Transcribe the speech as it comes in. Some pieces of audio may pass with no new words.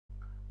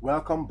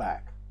Welcome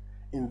back.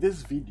 In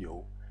this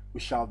video,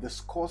 we shall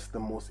discuss the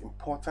most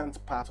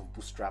important part of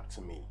Bootstrap to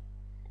me.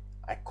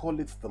 I call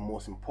it the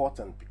most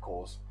important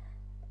because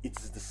it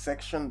is the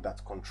section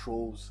that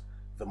controls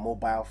the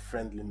mobile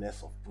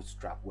friendliness of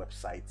Bootstrap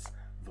websites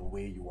the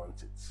way you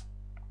want it.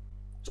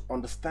 To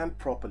understand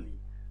properly,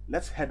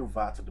 let's head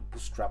over to the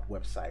Bootstrap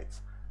website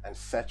and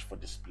search for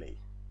display.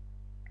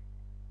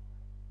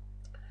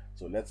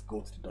 So let's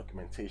go to the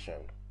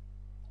documentation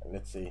and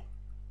let's say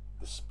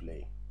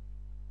display.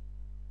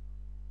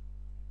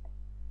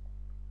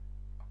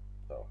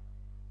 So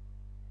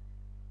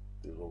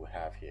this is what we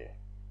have here.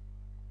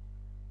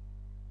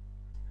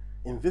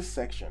 In this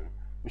section,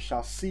 we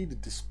shall see the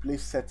display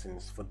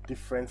settings for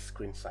different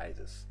screen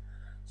sizes.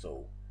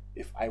 So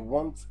if I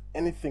want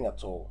anything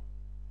at all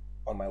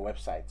on my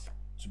website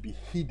to be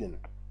hidden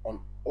on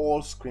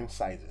all screen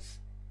sizes,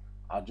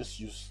 I'll just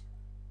use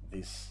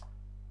this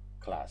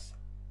class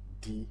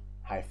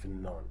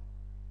d-none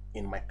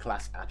in my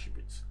class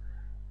attributes.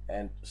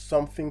 And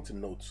something to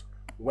note,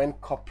 when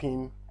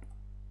copying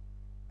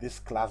this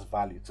class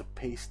value to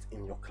paste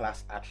in your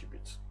class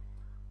attributes,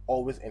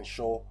 always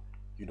ensure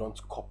you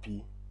don't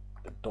copy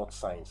the dot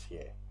signs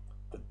here,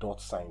 the dot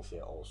signs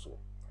here also,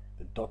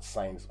 the dot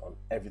signs on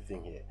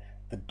everything here.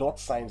 The dot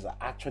signs are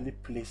actually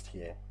placed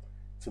here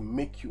to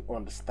make you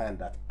understand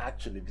that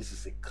actually this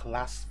is a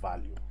class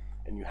value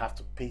and you have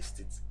to paste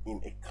it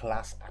in a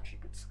class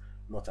attribute,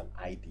 not an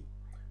ID.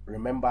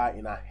 Remember,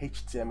 in our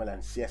HTML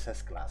and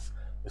CSS class,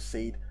 we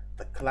said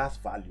the class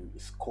value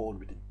is called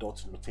with the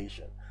dot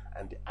notation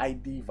and the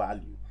ID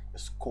value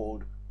is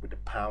called with the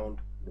pound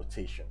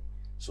notation.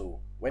 So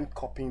when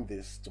copying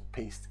this to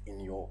paste in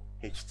your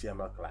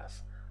HTML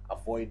class,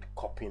 avoid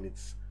copying it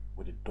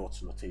with a dot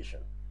notation.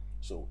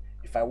 So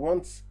if I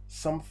want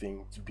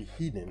something to be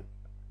hidden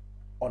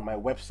on my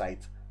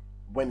website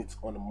when it's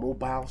on a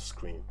mobile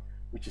screen,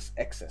 which is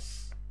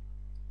excess,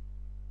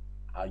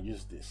 I'll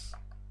use this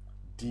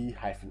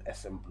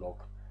d-sm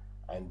block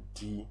and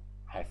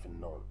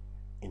d-none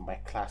in my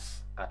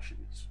class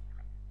attributes.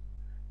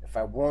 If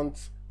I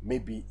want,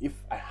 maybe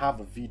if I have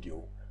a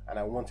video and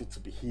I want it to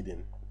be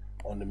hidden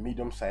on the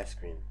medium size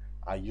screen,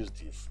 I use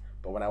this.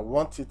 But when I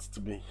want it to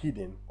be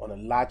hidden on a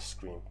large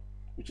screen,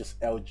 which is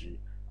LG,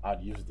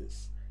 I'd use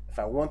this. If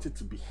I want it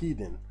to be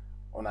hidden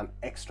on an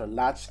extra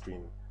large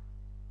screen,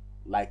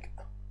 like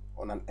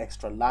on an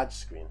extra large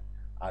screen,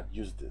 I'd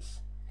use this.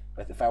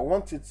 But if I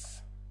want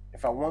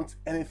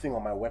anything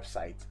on my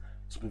website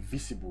to be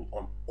visible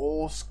on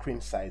all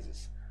screen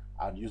sizes,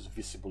 I'd use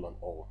visible on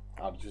all.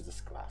 I'd use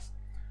this class.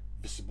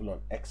 Visible on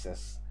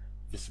XS,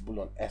 visible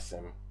on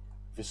SM,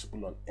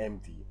 visible on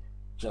MD,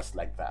 just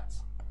like that.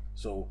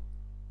 So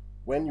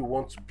when you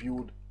want to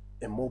build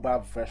a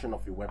mobile version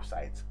of your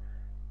website,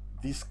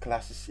 these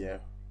classes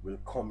here will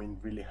come in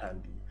really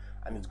handy,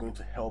 and it's going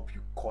to help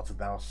you cut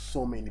down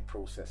so many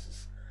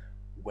processes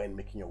when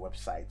making your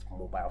website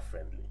mobile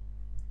friendly.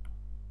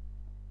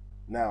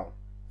 Now,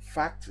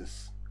 fact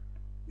is,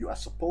 you are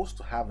supposed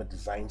to have a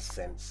design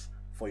sense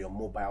for your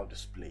mobile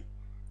display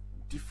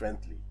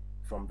differently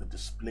from the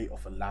display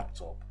of a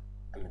laptop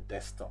and a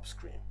desktop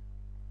screen.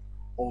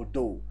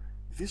 Although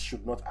this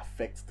should not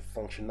affect the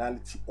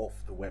functionality of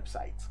the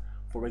website.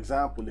 For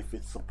example, if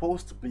it's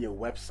supposed to be a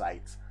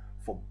website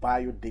for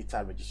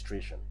biodata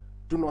registration,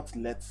 do not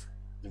let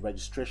the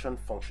registration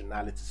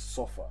functionality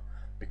suffer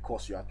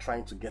because you are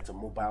trying to get a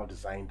mobile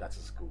design that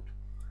is good.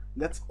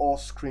 Let all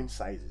screen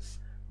sizes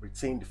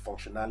retain the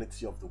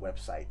functionality of the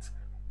website,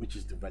 which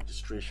is the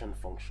registration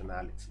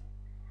functionality.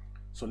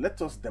 So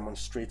let us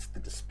demonstrate the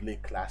display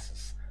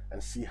classes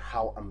and see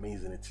how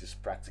amazing it is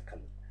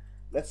practically.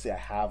 Let's say I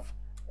have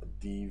a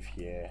div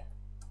here,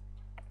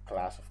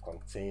 class of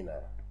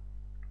container,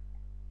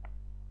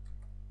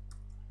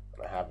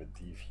 and I have a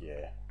div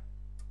here,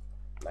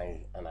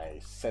 and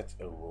I set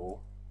a row,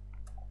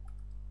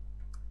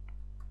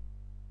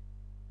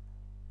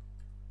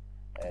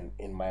 and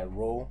in my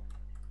row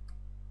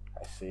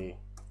I say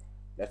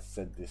let's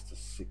set this to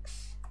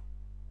 6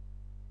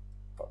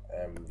 for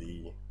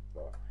MD,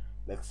 no,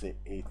 let's say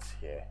 8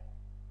 here,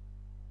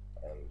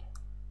 and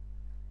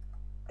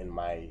in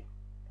my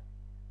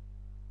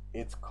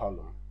 8th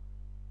column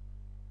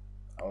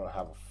I want to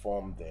have a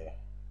form there.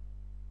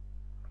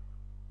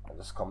 I'll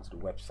just come to the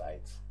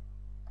website,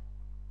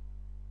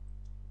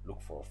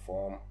 look for a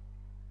form,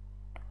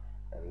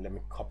 and let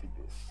me copy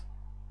this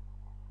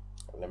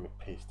and let me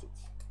paste it.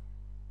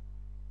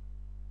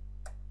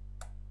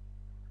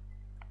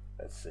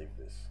 Let's save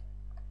this.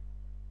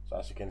 So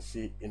as you can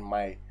see, in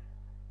my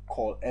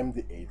call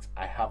MD8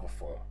 I have a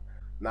form.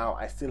 Now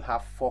I still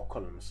have 4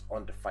 columns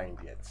undefined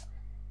yet,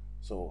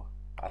 so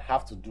I'd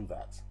have to do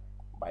that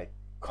by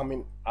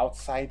coming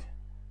outside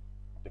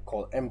the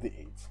call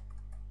MD8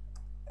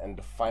 and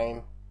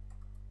define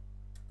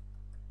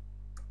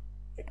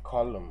a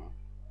column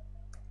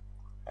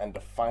and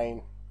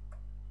define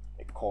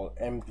a call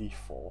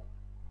MD4.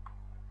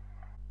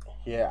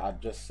 Here I'll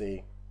just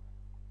say,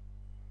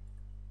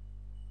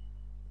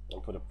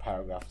 and put a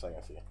paragraph tag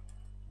and say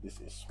this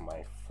is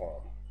my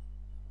form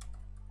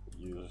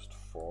used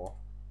for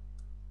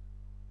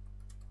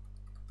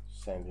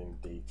sending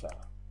data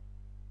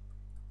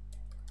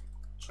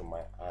to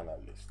my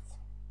analyst,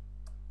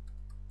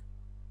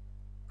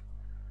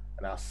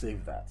 and I'll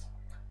save that.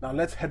 Now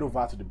let's head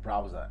over to the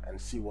browser and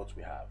see what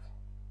we have.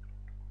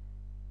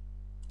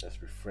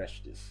 Let's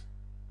refresh this.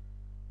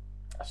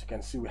 As you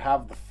can see, we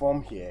have the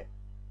form here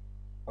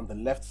on the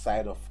left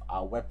side of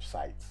our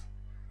website,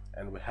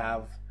 and we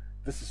have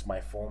this is my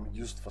form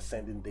used for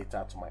sending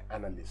data to my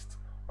analyst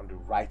on the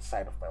right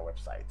side of my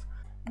website.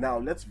 Now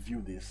let's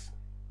view this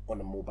on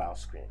a mobile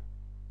screen.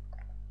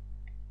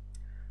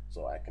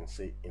 So I can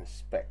say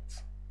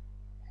inspect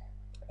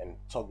and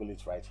toggle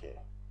it right here.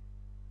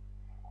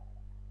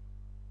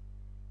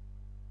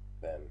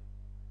 Then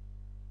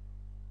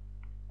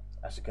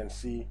as you can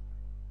see,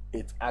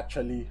 it's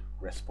actually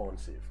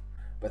responsive.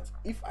 But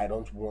if I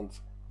don't want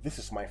this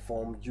is my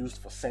form used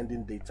for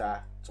sending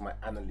data to my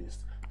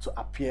analyst to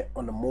appear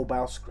on a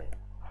mobile screen,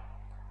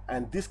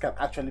 and this can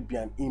actually be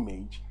an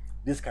image,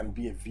 this can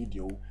be a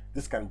video,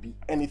 this can be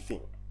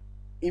anything.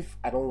 If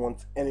I don't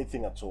want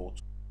anything at all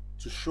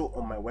to show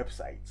on my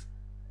website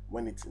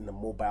when it's in the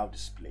mobile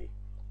display,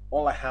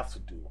 all I have to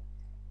do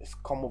is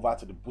come over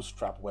to the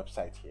Bootstrap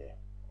website here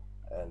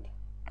and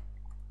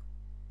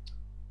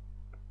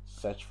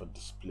search for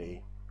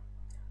display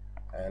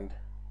and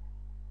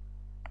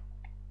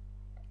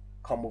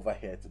come over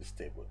here to this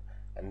table,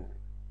 and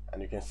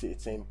you can see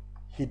it's saying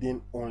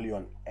hidden only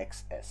on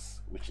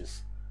XS, which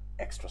is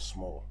extra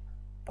small,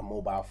 a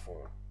mobile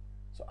phone.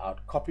 So I'll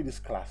copy this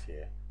class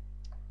here,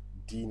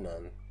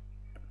 dnone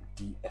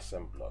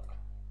dsm block,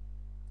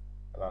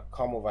 and I'll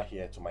come over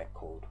here to my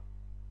code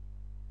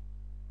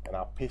and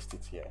I'll paste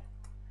it here.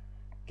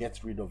 Get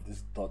rid of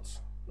this dot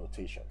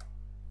notation.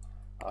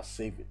 I'll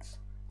save it.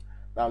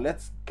 Now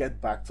let's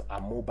get back to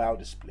our mobile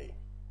display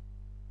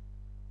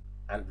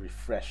and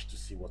refresh to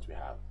see what we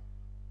have.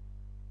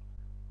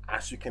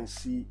 As you can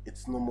see,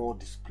 it's no more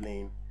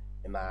displaying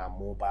in our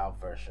mobile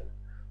version.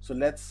 So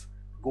let's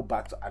go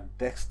back to our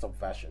desktop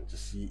version to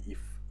see if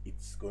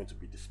it's going to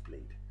be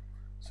displayed.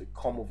 So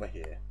come over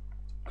here,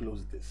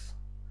 close this,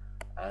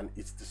 and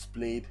it's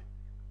displayed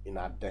in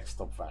our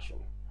desktop version.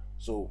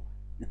 So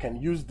you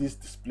can use this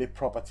display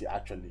property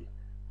actually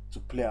to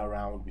play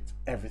around with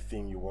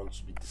everything you want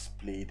to be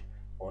displayed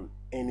on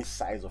any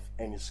size of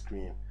any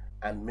screen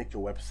and make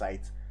your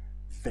website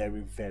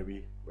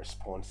very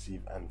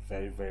responsive and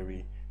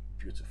very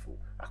beautiful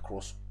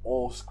across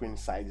all screen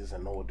sizes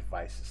and all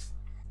devices.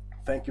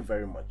 Thank you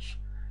very much.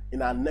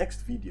 In our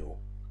next video,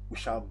 we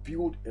shall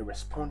build a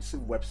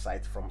responsive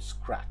website from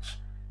scratch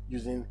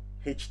using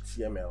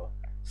HTML,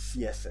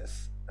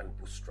 CSS, and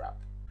Bootstrap.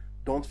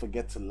 Don't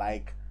forget to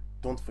like,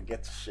 don't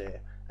forget to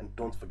share, and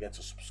don't forget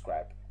to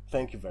subscribe.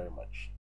 Thank you very much.